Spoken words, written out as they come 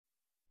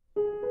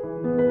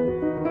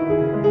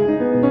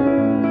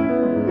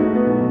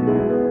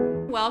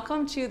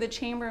welcome to the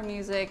Chamber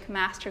Music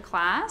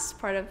Masterclass,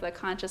 part of the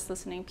Conscious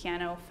Listening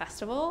Piano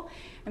Festival.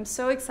 I'm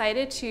so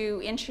excited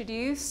to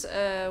introduce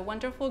a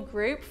wonderful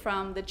group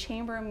from the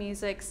Chamber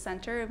Music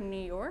Center of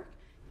New York.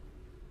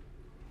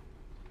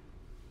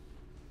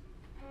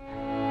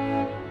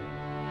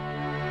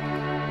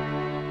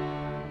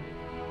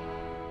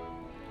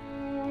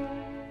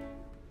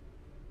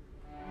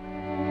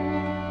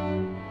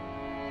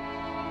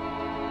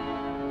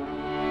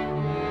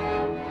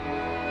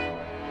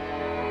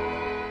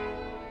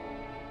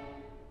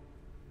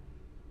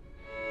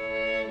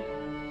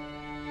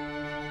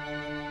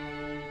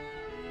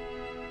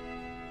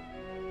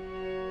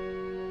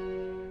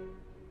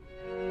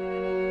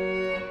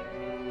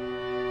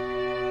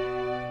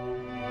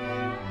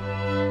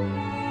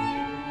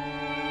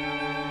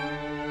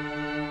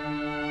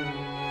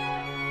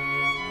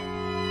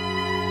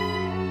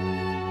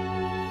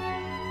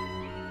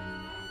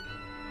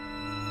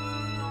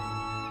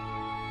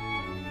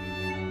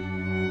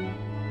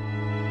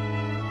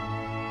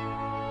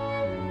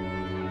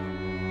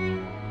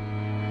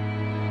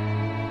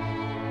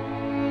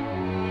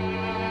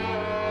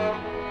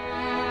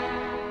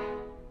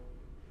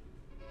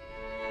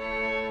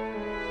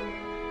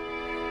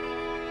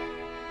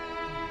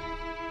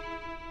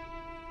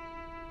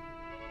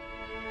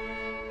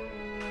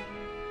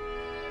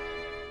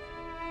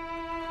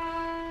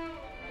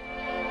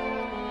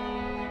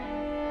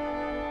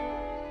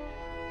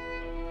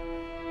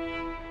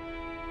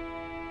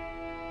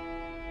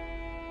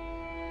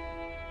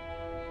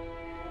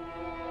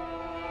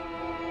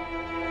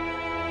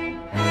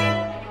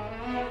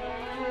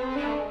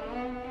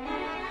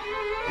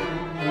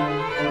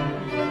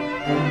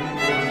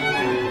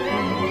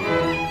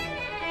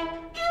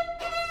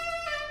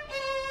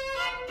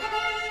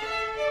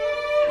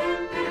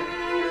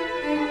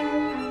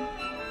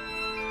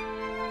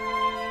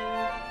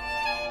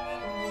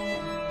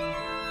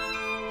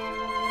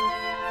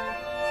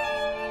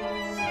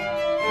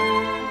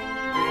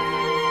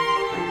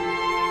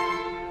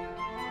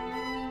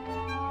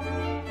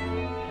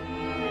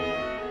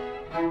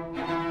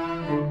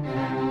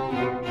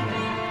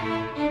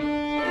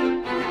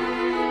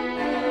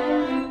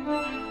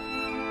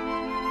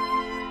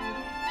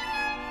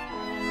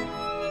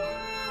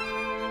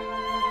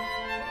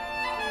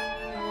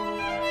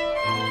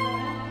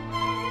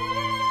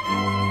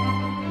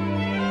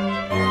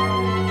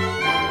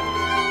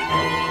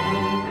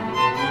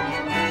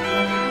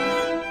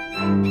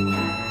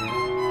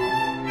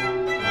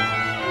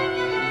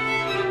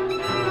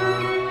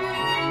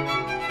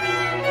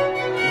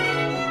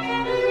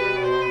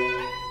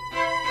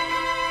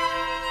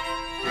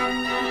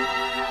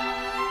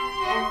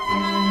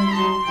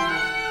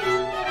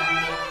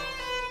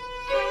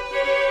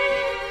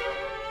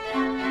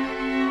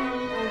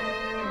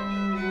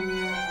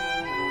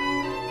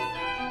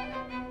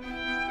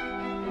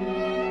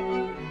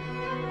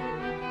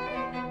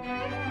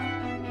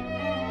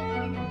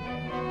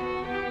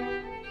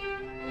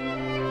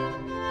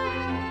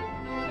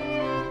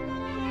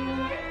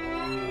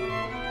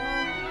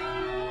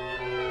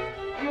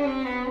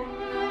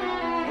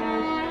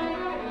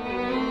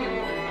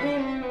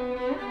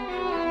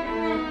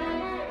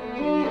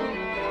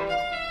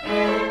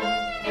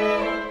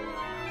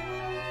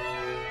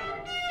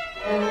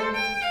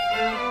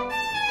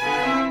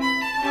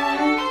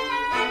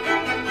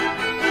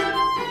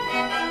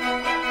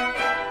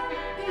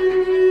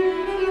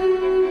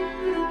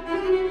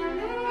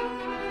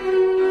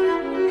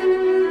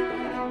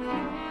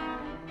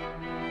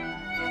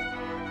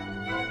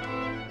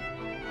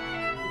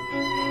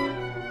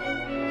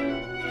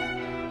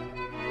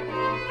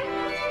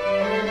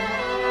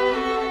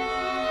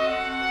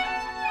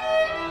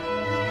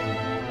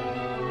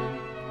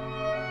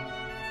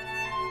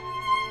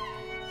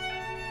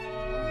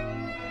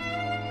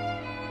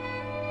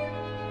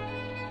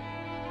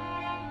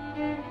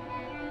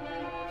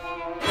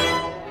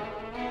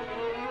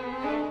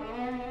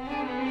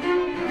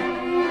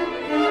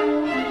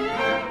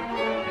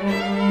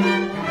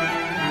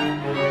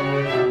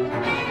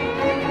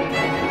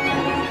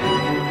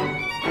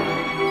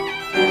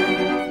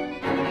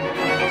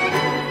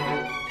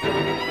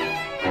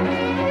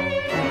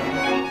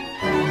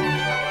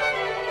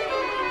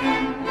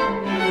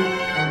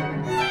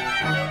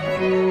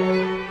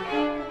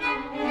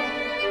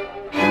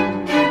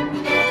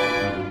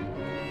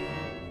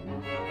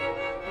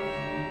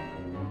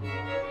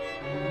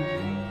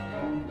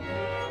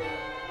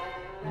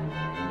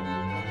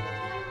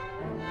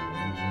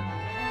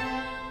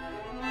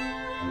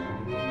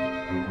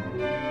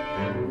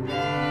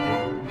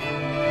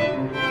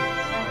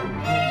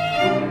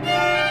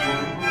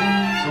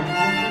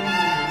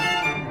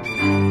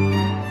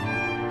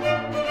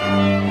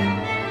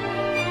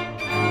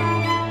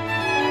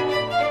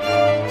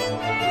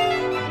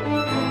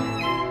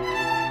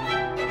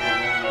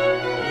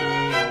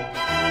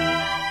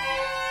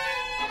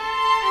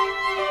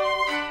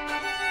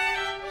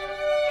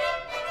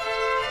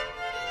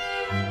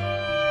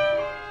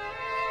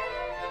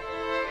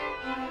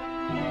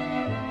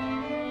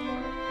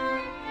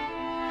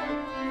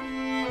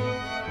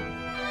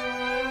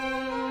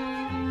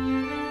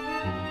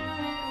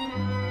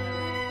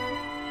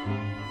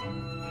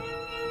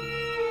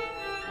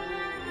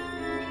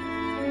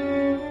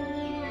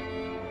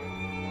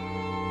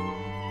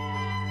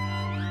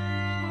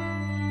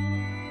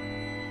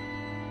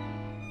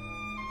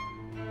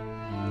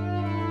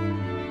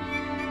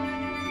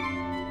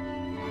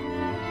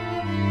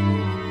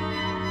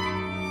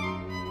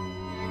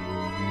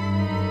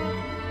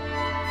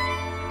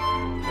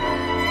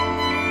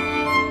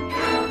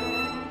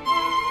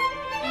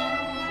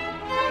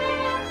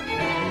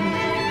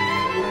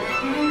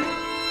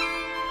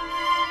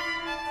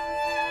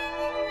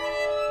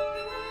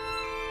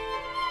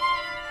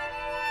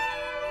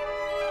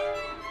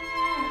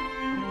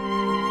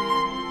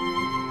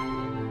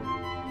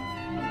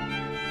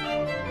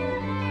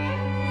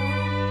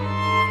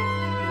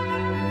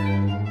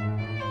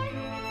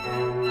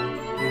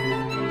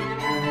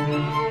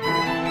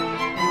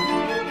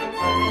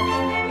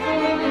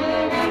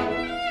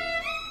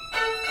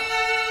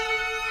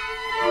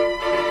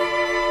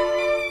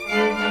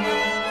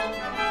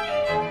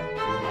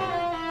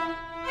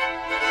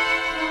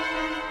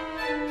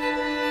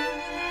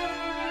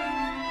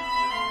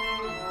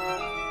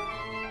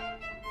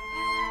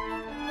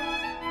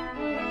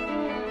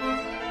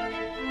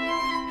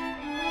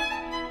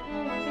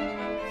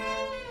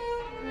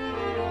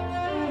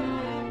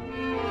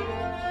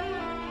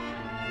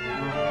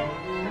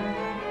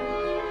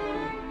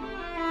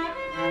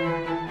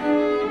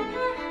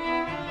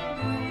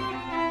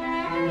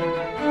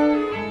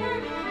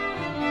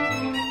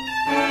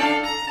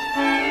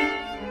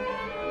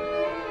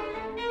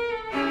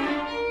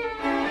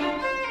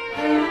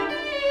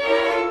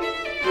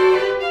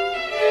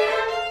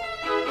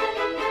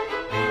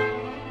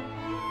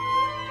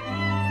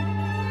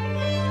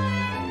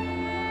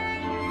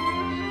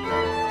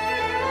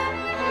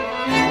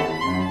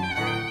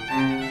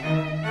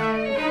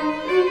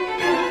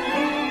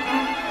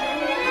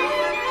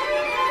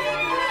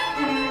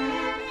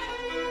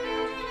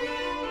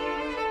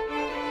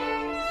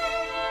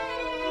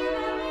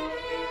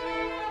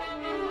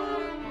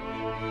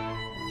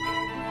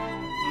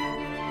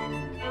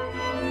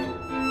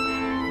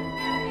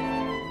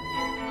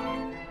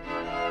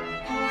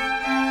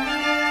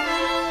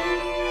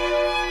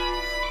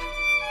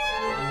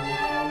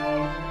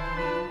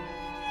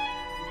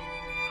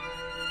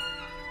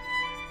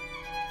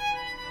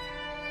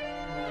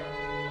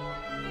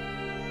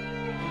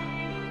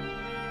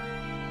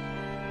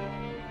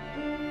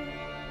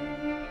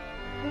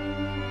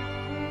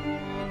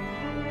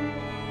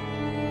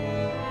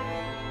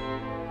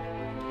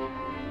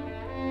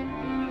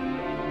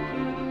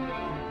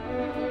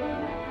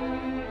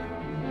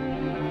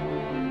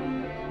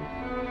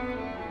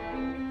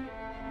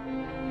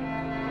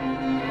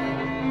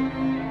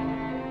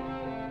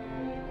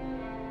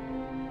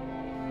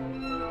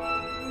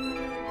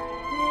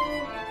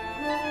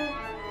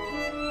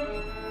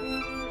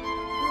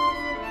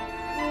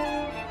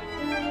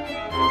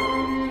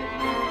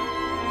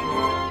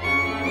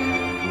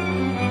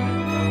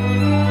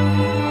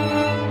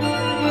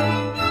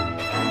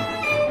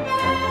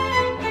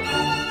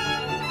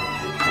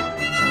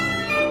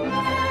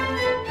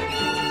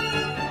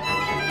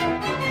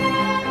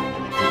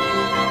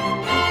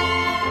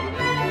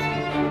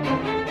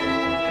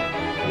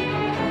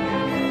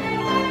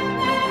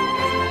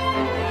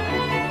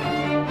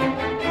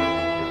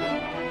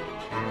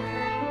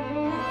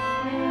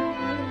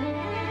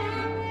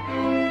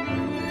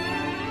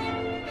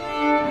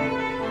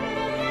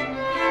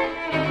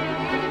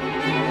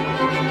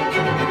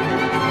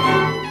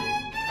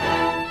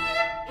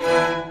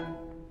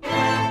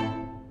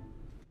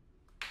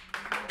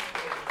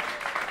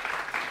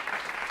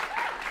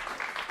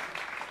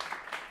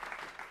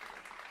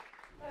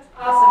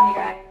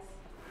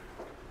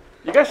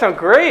 You guys sound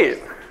great.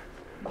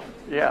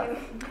 Yeah.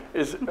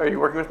 Are you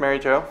working with Mary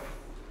Jo?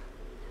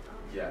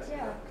 Yes.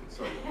 Yeah.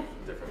 So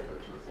different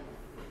coaches.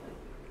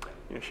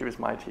 You know, she was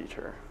my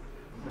teacher.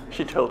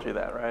 She told you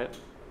that, right?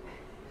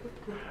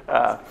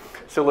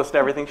 So listen to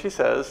everything she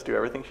says. Do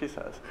everything she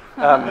says.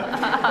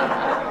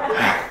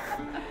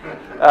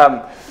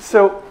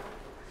 So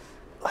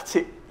let's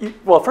see.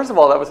 Well, first of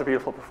all, that was a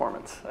beautiful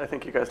performance. I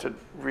think you guys did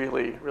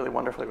really, really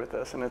wonderfully with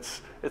this, and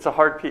it's a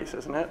hard piece,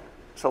 isn't it?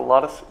 There's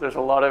a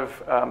lot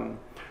of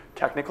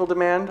technical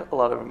demand, a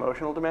lot of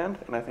emotional demand,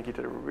 and I think you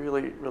did a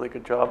really, really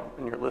good job,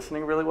 and you're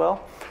listening really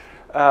well.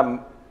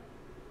 You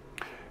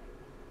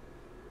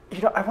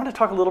know, I want to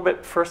talk a little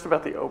bit first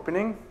about the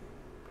opening,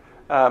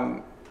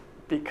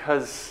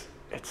 because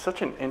it's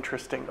such an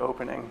interesting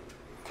opening.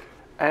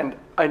 And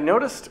I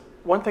noticed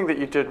one thing that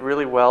you did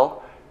really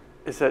well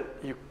is that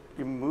you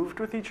moved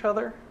with each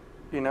other,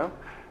 you know?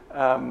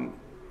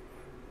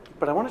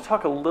 But I want to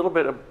talk a little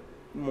bit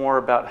more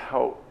about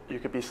how you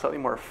could be slightly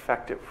more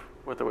effective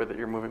with the way that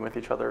you're moving with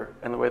each other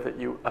and the way that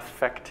you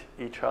affect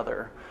each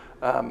other.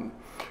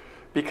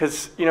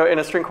 Because, you know, in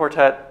a string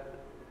quartet,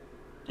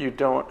 you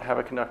don't have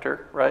a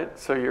conductor, right?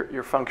 So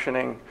you're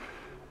functioning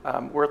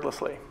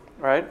wordlessly,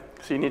 right?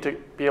 So you need to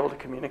be able to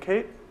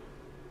communicate.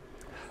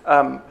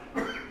 And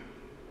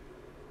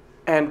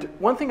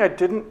one thing I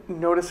didn't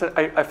notice,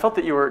 I felt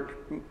that you were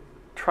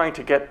trying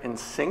to get in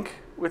sync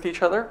with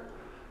each other,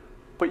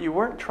 but you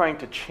weren't trying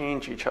to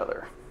change each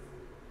other.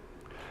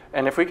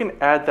 And if we can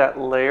add that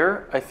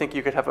layer, I think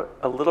you could have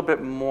a little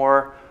bit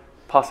more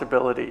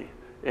possibility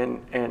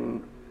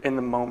in the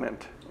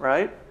moment,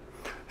 right?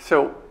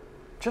 So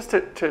just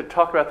to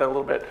talk about that a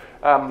little bit,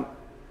 I'm going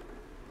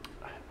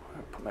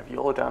to put my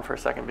viola down for a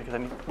second because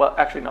well,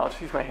 actually, no, I'll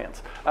just use my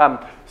hands.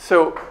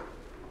 So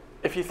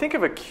if you think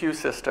of a cue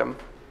system,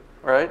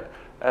 right,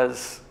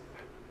 as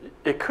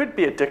it could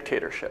be a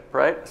dictatorship,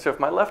 right? So if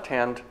my left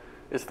hand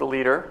is the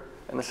leader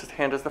and this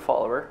hand is the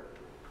follower,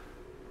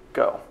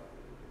 go,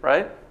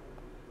 right?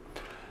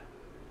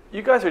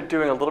 You guys are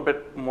doing a little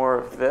bit more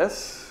of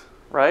this,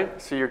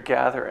 right? So you're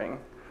gathering.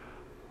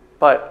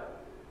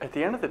 But at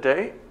the end of the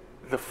day,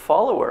 the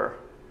follower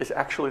is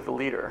actually the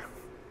leader.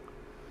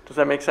 Does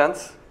that make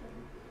sense?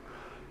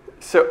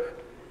 So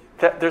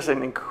there's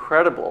an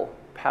incredible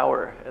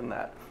power in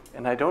that.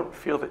 And I don't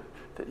feel that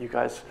you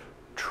guys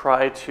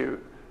try to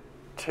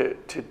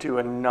do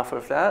enough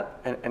of that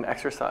and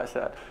exercise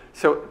that.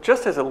 So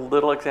just as a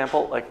little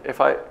example, like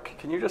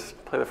can you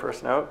just play the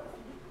first note?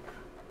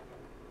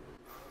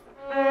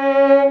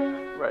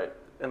 Right,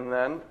 and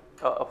then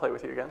I'll play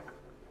with you again.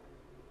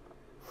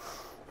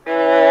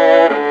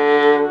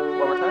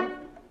 One more time.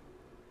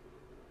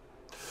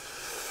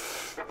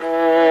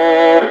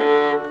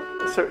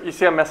 So you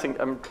see, I'm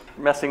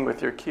messing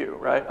with your cue,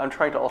 right? I'm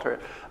trying to alter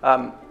it,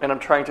 and I'm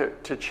trying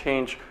to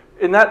change.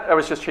 In that, I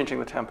was just changing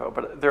the tempo,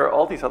 but there are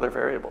all these other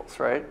variables,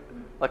 right?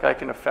 Like I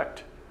can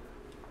affect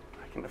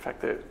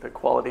the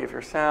quality of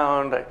your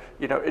sound,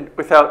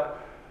 without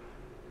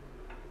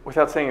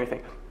saying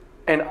anything.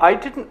 And I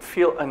didn't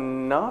feel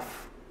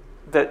enough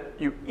that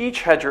you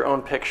each had your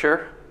own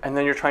picture, and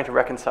then you're trying to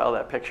reconcile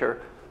that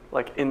picture,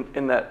 like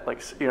in that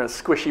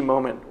squishy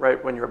moment,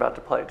 right, when you're about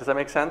to play. Does that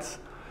make sense?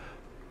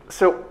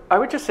 So I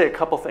would just say a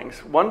couple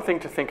things. One thing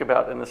to think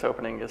about in this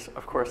opening is,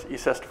 of course,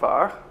 ist es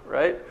wahr,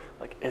 right?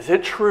 Like, is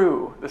it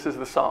true? This is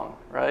the song,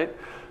 right?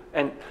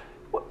 And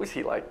what was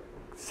he, like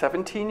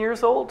 17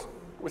 years old?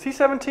 Was he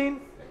 17?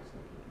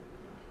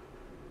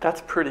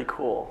 That's pretty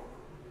cool.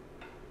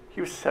 He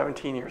was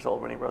 17 years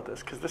old when he wrote this,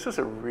 because this is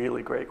a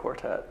really great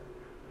quartet,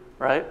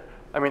 right?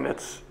 I mean,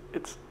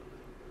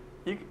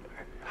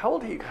 how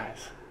old are you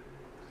guys?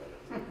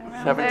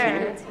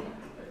 17?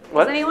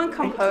 What? Does anyone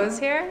compose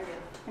here?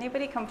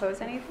 Anybody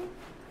compose anything?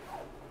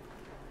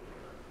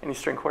 Any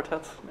string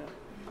quartets? No.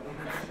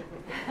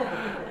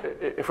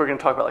 If we're going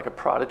to talk about like a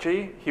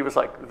prodigy, he was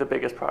like the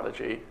biggest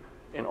prodigy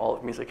in all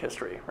of music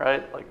history,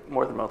 right? Like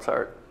more than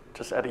Mozart.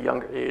 Just at a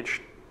younger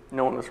age,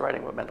 no one was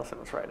writing what Mendelssohn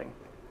was writing.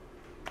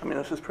 I mean,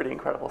 this is pretty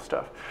incredible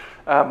stuff.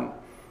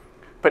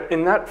 But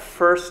in that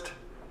first,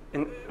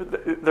 there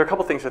are a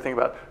couple things to think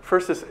about.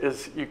 First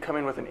is you come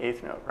in with an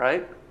eighth note,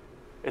 right?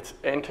 It's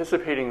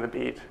anticipating the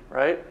beat,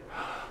 right?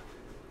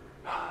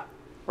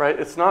 Right?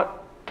 It's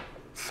not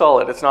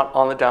solid. It's not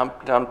on the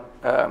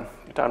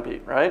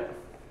downbeat, right?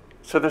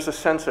 So there's a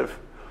sense of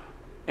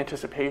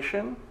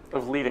anticipation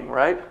of leading,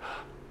 right?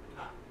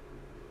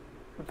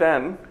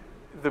 Then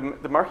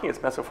the marking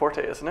is mezzo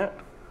forte, isn't it?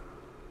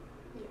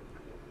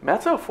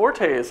 Mezzo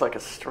forte is like a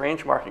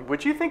strange marking.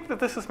 Would you think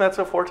that this is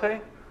mezzo forte?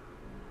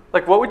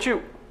 Like, what would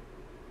you?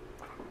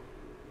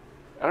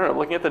 I don't know.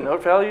 Looking at the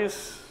note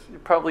values,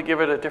 you'd probably give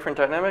it a different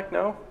dynamic.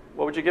 No?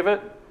 What would you give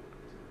it?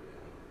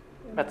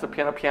 Mezzo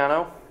piano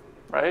piano,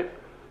 right?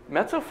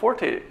 Mezzo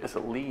forte is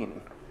a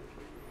lean.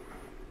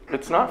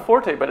 It's not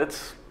forte, but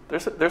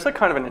there's a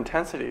kind of an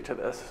intensity to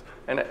this,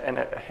 and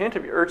a hint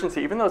of urgency,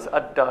 even though it's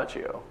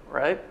adagio,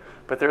 right?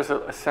 But there's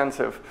a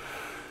sense of,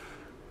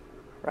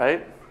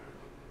 right?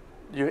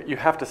 You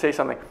have to say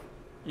something.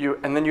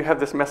 And then you have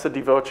this messa di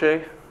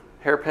voce,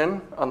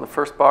 hairpin on the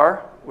first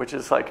bar, which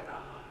is like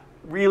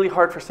really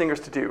hard for singers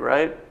to do,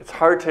 right? It's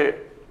hard to,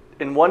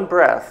 in one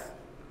breath,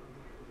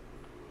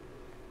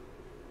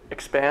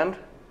 expand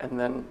and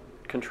then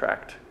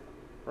contract,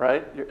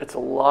 right? It's a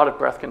lot of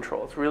breath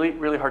control. It's really,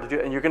 really hard to do.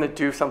 And you're going to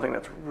do something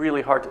that's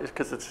really hard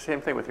because it's the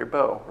same thing with your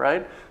bow,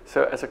 right?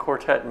 So as a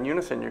quartet in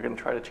unison, you're going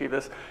to try to achieve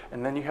this.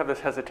 And then you have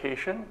this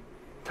hesitation.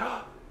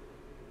 No.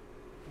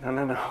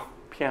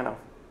 Piano.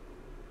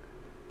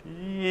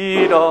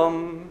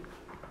 Dee-dum.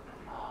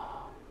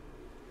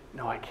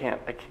 No, I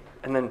can't.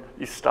 And then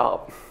you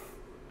stop,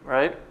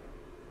 right?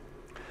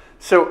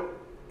 So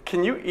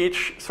can you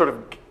each sort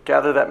of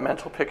gather that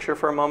mental picture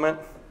for a moment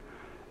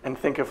and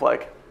think of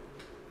like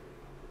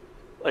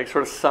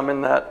sort of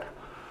summon that,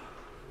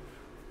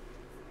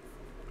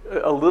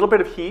 a little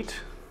bit of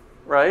heat,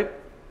 right?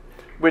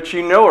 Which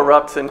you know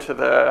erupts into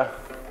the,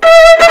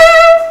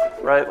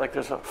 right? Like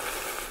there's a,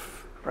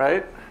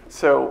 right?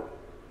 So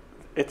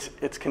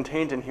it's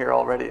contained in here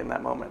already in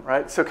that moment,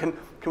 right? So can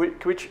we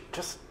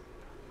just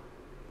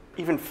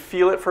even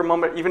feel it for a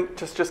moment? Even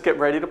just get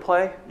ready to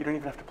play. You don't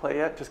even have to play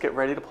yet. Just get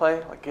ready to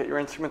play. Like get your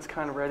instruments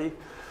kind of ready.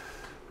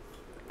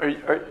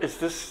 Is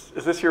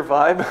this your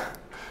vibe?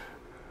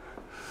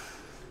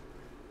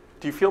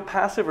 Do you feel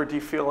passive or do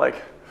you feel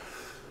like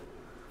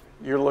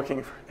you're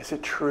looking for, is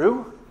it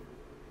true?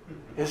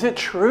 Is it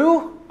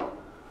true?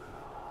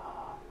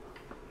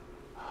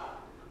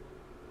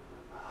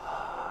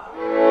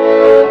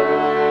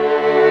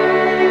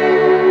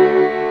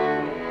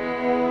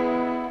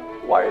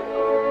 Why?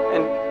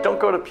 And don't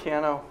go to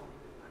piano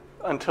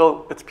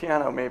until it's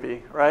piano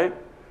maybe, right?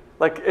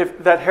 Like if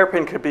that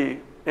hairpin could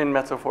be in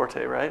mezzo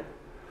forte, right?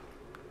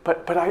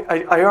 But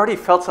I already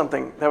felt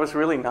something that was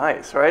really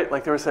nice, right?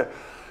 Like there was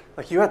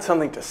like you had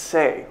something to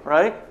say,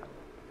 right?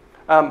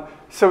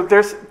 So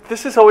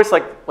this is always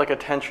like a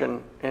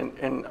tension in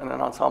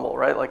an ensemble,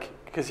 right? Like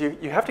because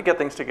you have to get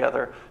things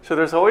together. So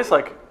there's always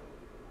like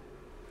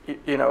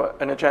you know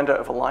an agenda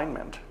of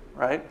alignment,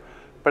 right?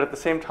 But at the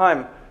same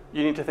time,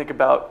 you need to think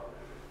about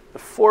the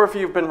four of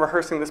you have been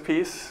rehearsing this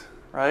piece,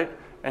 right?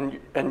 And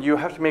you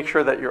have to make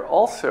sure that you're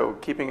also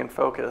keeping in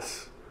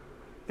focus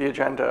the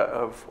agenda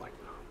of like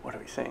what are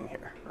we saying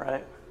here,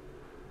 right?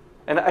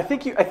 And I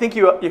think you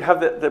have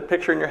the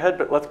picture in your head,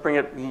 but let's bring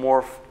it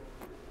more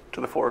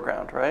to the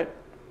foreground, right?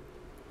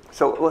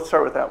 So let's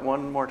start with that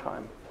one more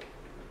time.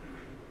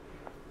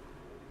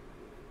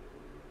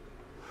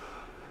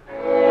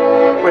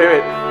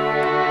 Wait.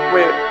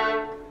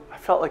 I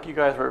felt like you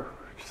guys were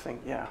just saying,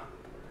 yeah.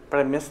 But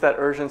I missed that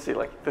urgency,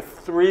 like the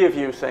three of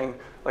you saying,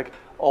 like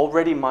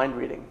already mind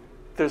reading.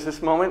 There's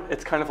this moment,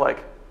 it's kind of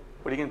like,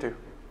 what are you gonna do?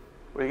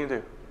 What are you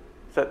gonna do?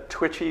 It's that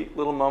twitchy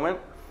little moment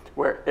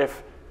where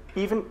if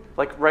even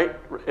like right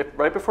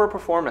before a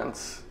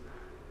performance,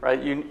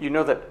 right, you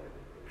know that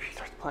if she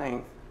starts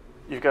playing,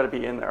 you've got to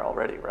be in there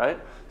already, right?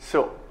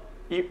 So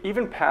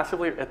even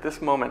passively at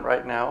this moment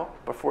right now,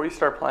 before you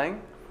start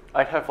playing,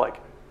 I'd have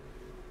like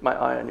my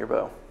eye on your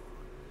bow.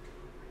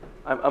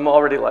 I'm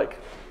already like,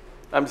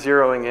 I'm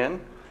zeroing in,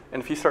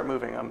 and if you start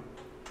moving, I'm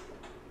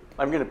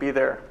going to be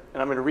there,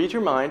 and I'm going to read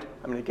your mind.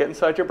 I'm going to get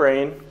inside your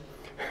brain,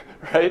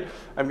 right?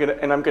 I'm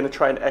going to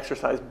try and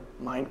exercise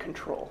mind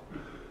control.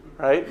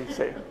 Right? And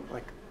say,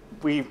 like,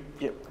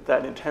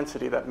 that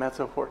intensity, that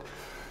mezzo forte,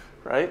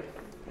 right?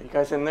 Are you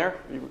guys in there?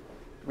 Are you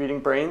reading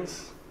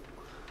brains?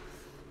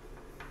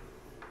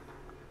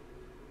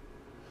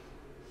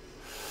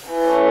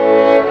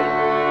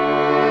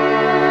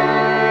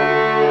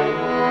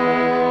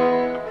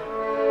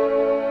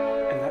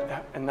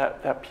 And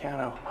that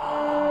piano,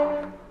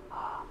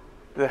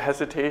 the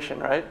hesitation,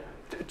 right?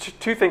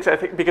 Two things I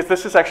think, because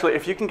this is actually,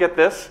 if you can get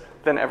this,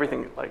 then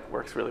everything like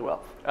works really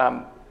well.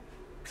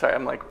 Sorry,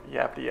 I'm like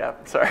yap.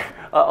 Sorry,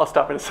 I'll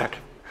stop in a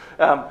second.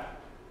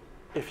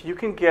 If you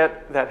can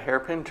get that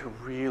hairpin to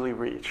really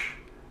reach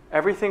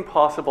everything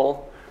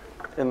possible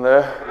in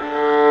the,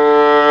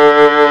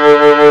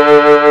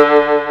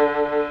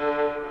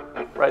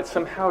 right,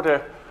 somehow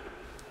to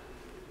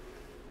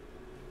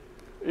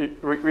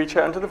reach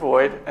out into the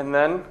void, and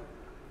then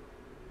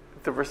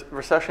the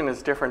recession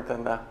is different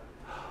than the,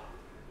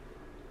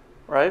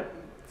 right?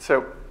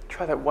 So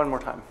try that one more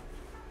time.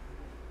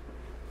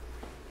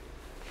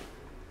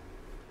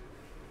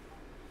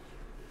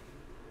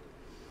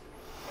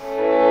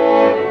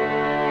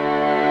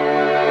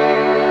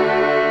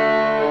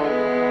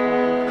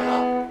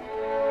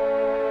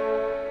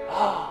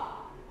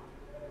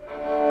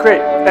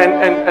 Great,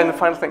 and the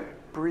final thing,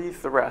 breathe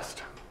the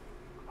rest.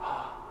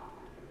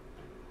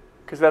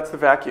 Because that's the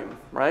vacuum,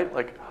 right?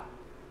 Like,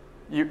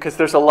 because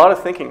there's a lot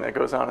of thinking that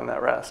goes on in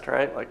that rest,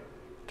 right? Like,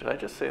 did I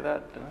just say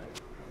that?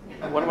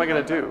 What am I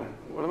going to do?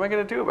 What am I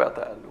going to do about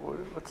that?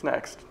 What's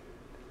next,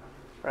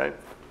 right?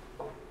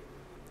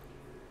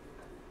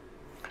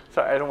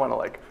 Sorry, I don't want to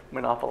like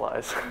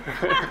monopolize.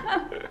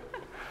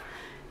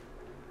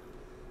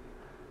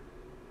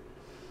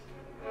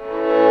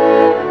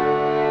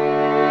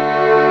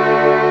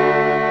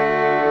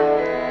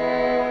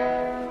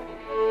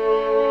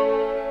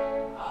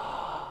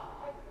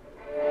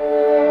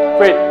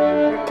 Great.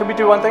 Can we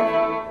do one thing?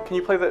 can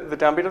you play the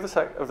downbeat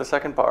of the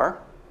second bar,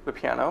 the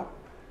piano,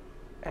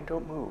 and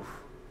don't move?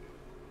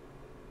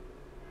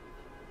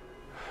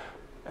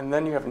 And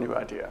then you have a new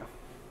idea.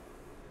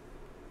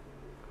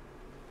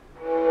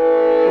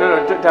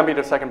 No, downbeat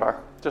of second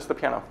bar, just the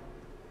piano.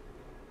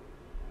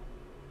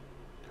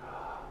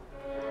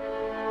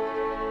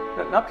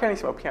 No, not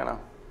pianissimo, piano.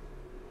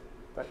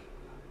 But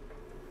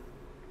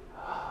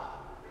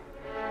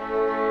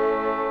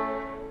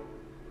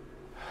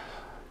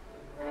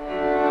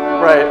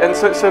right, and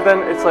so then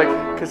it's like,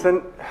 because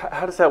then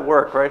how does that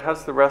work, right? How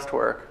does the rest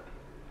work?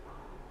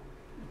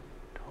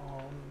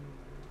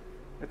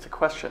 It's a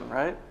question,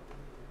 right?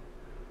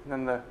 And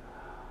then the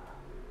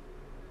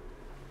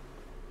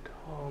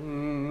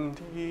dum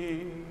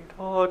dee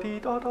da dee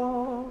da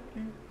da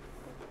dee.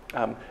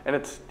 And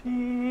it's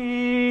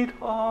dee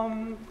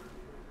dum,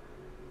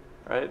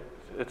 right?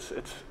 It's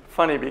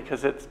funny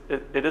because it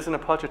is an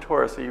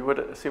appoggiatura, so you would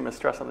assume a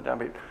stress on the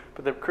downbeat,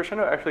 but the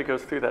crescendo actually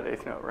goes through that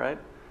eighth note, right?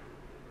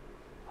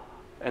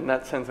 And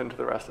that sends into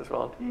the rest as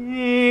well.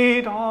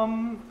 Dee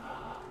dum.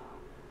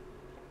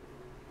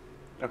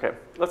 Okay,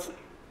 let's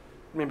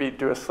maybe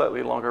do a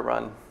slightly longer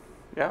run.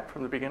 Yeah,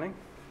 from the beginning.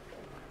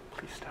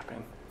 Please step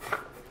in.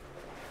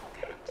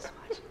 Okay, just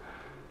watch.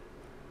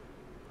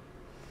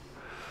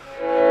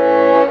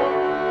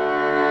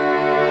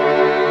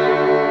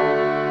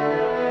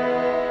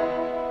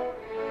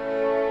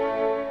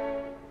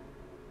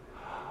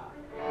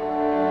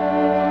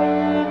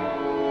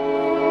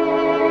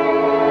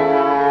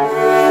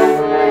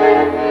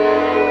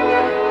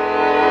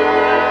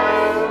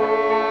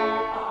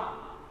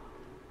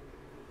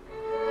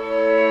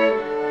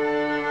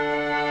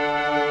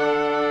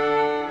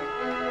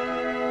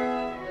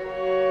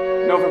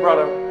 No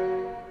vibrato.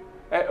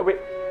 Wait,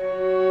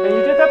 and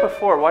you did that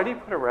before. Why do you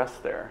put a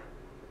rest there?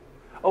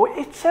 Oh,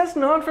 it says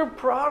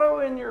non-vibrato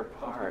in your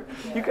part.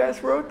 You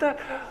guys wrote that.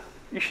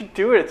 You should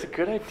do it. It's a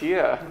good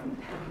idea.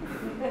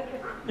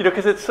 You know,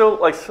 because it's so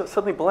like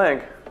suddenly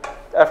blank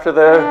after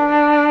the.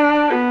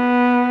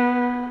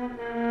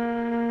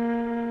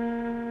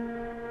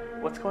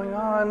 What's going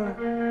on?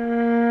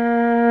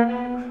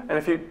 And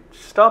if you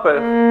stop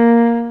it,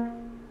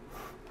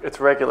 it's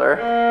regular.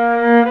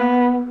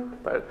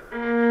 But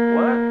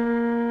what?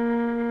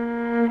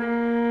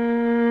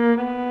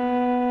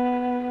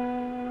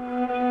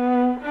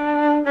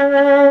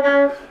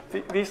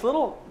 These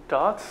little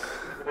dots,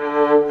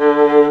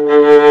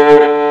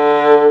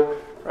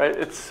 right?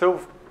 It's so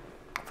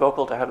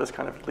vocal to have this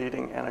kind of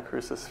leading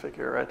anacrusis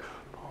figure, right?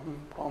 Pom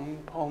pom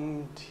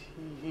pom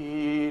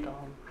tee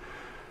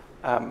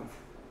dum.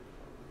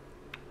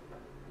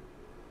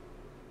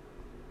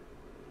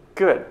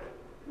 Good.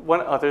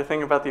 One other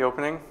thing about the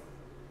opening,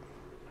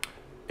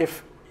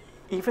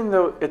 even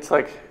though it's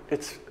like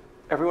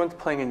everyone's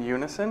playing in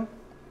unison,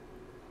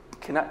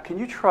 can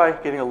you try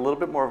getting a little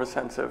bit more of a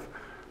sense of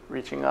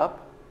reaching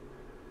up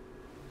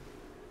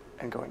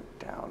and going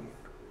down?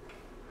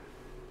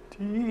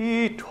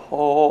 Dee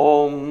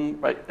tom,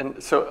 right?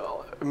 And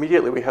so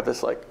immediately we have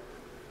this like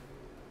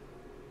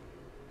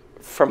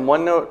from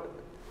one note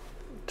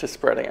to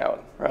spreading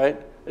out, right?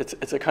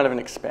 It's a kind of an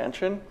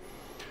expansion.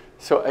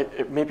 So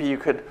maybe you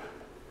could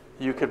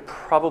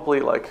probably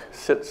like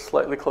sit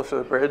slightly closer to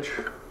the bridge.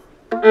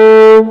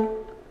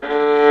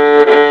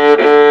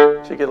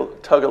 So you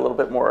tug a little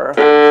bit more,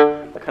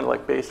 kind of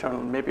like bass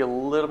tone, maybe a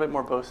little bit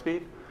more bow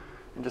speed,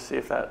 and just see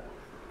if that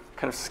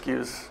kind of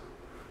skews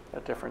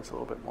that difference a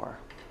little bit more.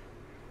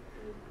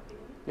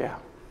 Yeah.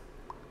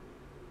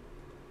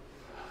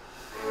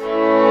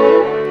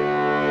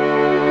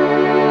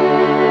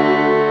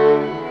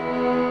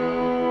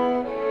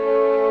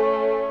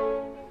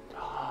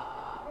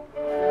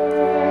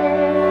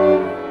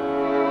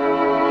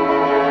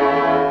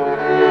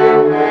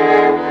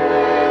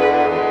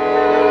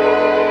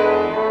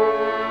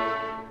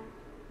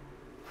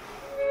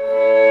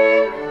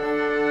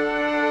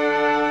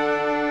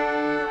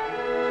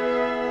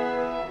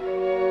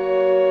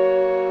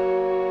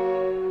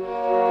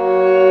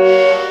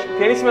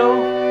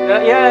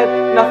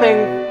 Yeah, nothing.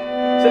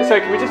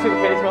 Sorry, can we just do the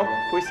pianissimo?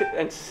 Can we sit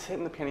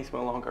in the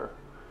pianissimo longer?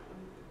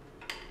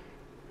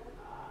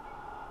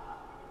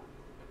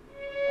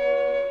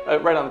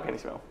 Right on the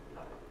pianissimo.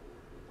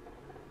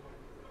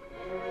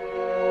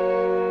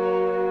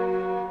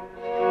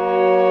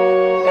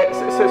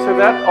 So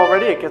that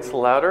already it gets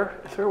louder.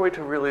 Is there a way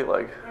to really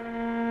like?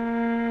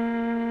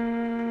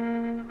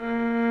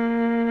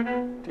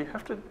 Do you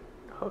have to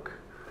hook?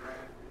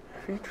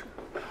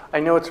 I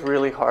know it's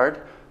really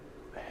hard.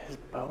 His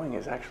bowing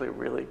is actually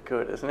really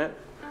good, isn't it?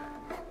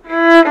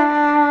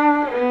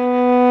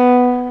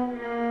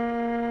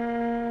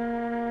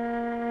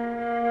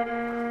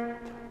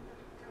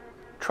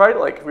 Try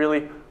like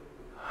really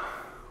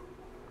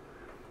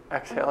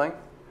exhaling.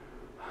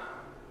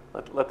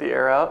 Let the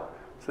air out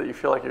so that you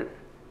feel like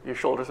your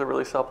shoulders are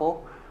really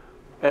supple.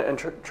 And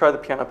try the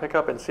piano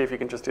pickup and see if you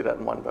can just do that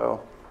in one bow.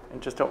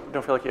 And just don't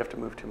feel like you have to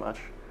move too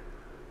much.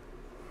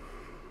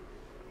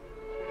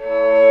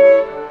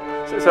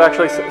 So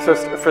actually,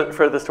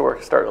 for this to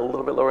work, start a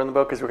little bit lower in the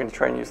bow because we're going to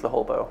try and use the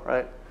whole bow,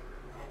 right?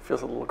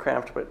 feels a little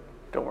cramped, but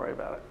don't worry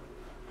about it.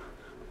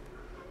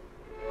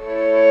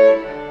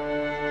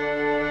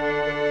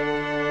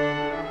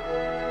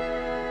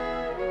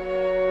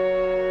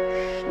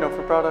 No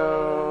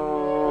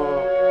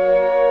vibrato.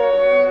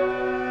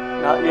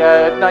 Not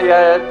yet, not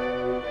yet.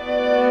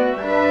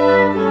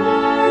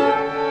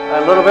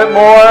 A little bit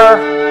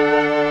more.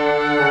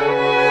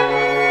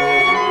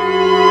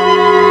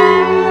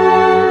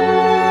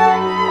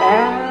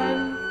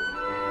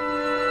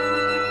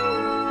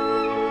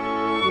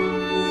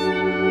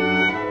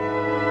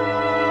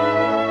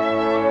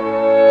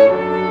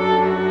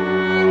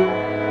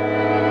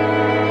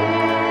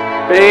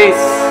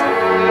 Bass.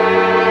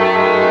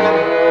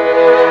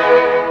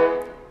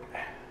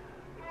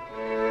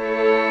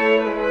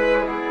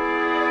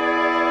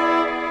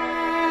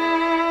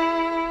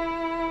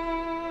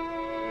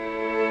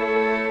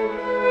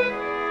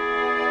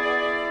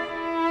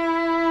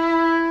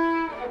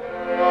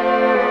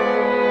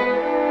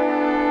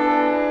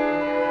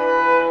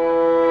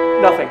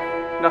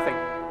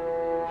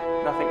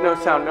 Nothing, no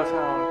sound,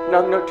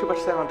 no, too much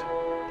sound.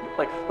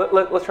 Like,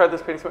 let's try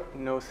this pianissimo,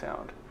 no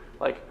sound.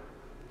 Like,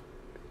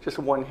 just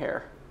one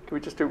hair. Can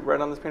we just do right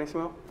on this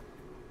pianissimo?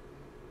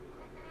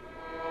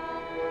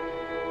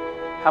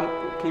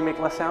 Can you make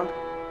less sound?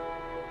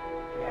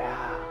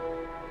 Yeah.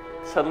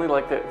 Suddenly,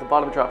 like, the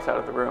bottom drops out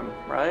of the room,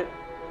 right?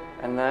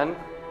 And then,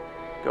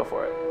 go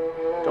for it.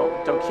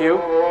 Don't cue.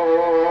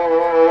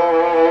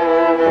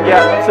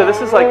 Yeah, so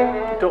this is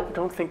like,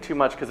 don't think too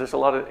much because there's a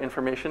lot of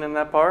information in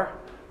that bar,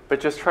 but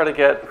just try to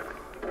get,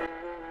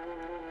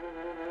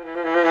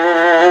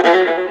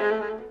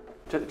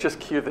 just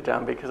cue the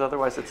downbeat because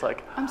otherwise it's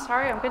like. I'm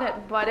sorry, I'm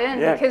gonna butt in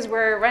because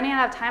we're running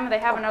out of time and they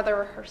have another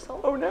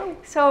rehearsal. Oh no.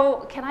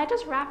 So can I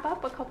just wrap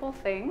up a couple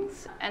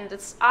things? And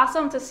it's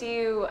awesome to see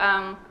you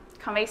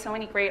convey so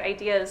many great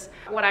ideas.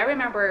 What I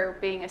remember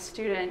being a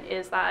student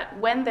is that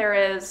when there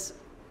is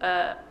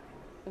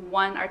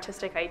one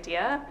artistic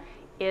idea,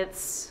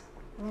 it's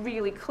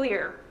really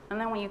clear. And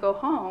then when you go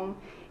home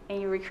and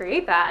you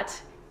recreate that,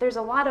 there's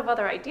a lot of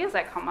other ideas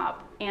that come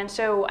up. And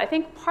so I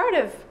think part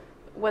of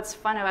what's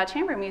fun about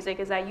chamber music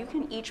is that you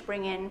can each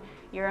bring in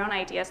your own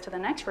ideas to the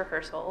next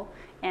rehearsal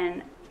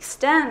and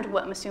extend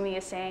what Masumi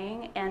is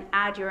saying and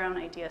add your own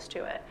ideas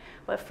to it.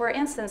 But for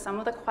instance, some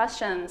of the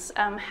questions,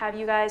 have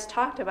you guys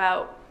talked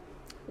about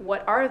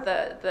what are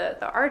the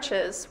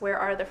arches? Where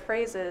are the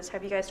phrases?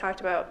 Have you guys talked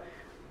about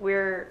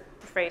where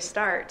the phrase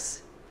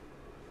starts?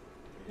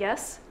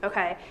 Yes?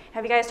 Okay.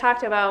 Have you guys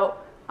talked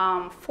about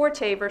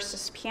forte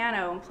versus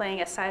piano and playing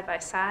it side by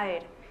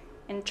side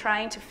and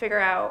trying to figure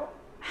out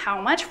how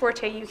much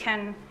forte you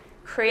can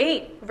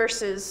create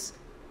versus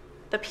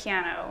the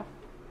piano?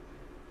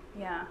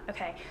 Yeah,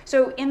 okay.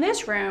 So in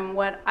this room,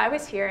 what I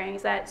was hearing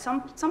is that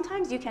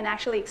sometimes you can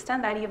actually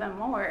extend that even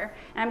more.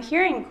 And I'm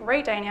hearing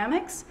great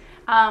dynamics,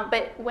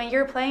 but when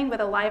you're playing with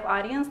a live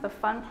audience, the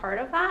fun part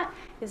of that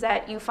is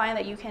that you find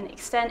that you can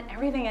extend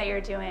everything that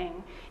you're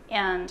doing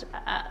and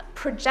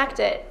project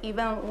it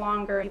even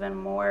longer, even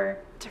more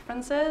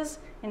differences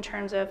in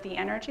terms of the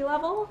energy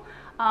level,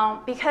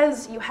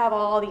 because you have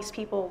all these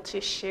people to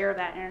share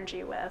that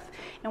energy with.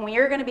 And when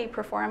you're going to be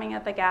performing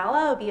at the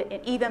Gala, it'll be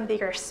an even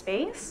bigger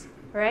space,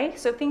 right?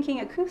 So thinking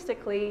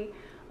acoustically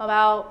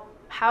about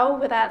how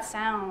would that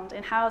sound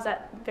and how is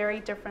that very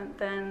different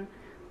than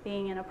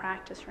being in a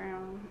practice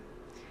room.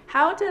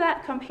 How did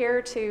that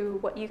compare to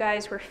what you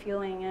guys were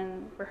feeling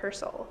in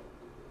rehearsal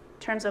in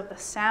terms of the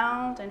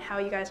sound and how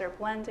you guys are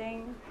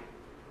blending?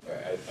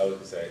 I was going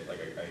to say, like,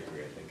 I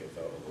agree. I think it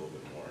felt a little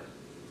bit more,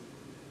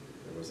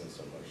 there wasn't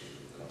so much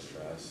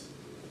contrast.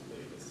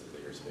 Maybe it's a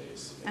bigger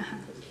space, maybe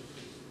because of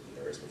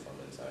Mary's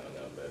performance, I don't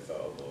know, but it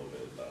felt a little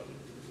bit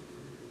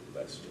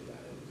less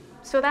dramatic.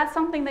 So that's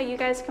something that you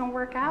guys can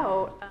work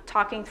out,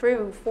 talking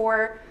through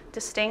 4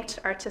 distinct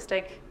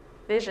artistic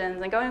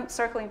visions. And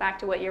circling back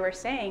to what you were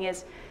saying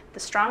is the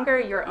stronger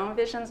your own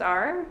visions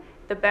are,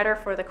 the better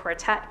for the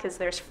quartet, because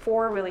there's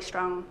 4 really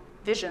strong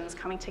visions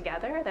coming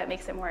together that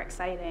makes it more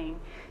exciting.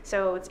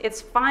 So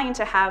it's fine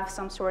to have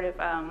some sort of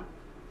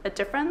a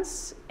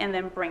difference and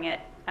then bring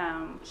it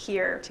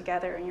here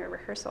together in your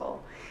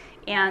rehearsal.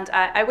 And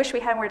I wish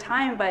we had more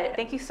time, but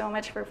thank you so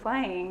much for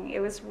playing. It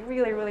was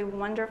really, really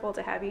wonderful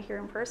to have you here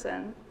in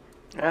person.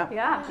 Yeah.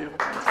 Yeah,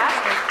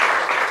 fantastic.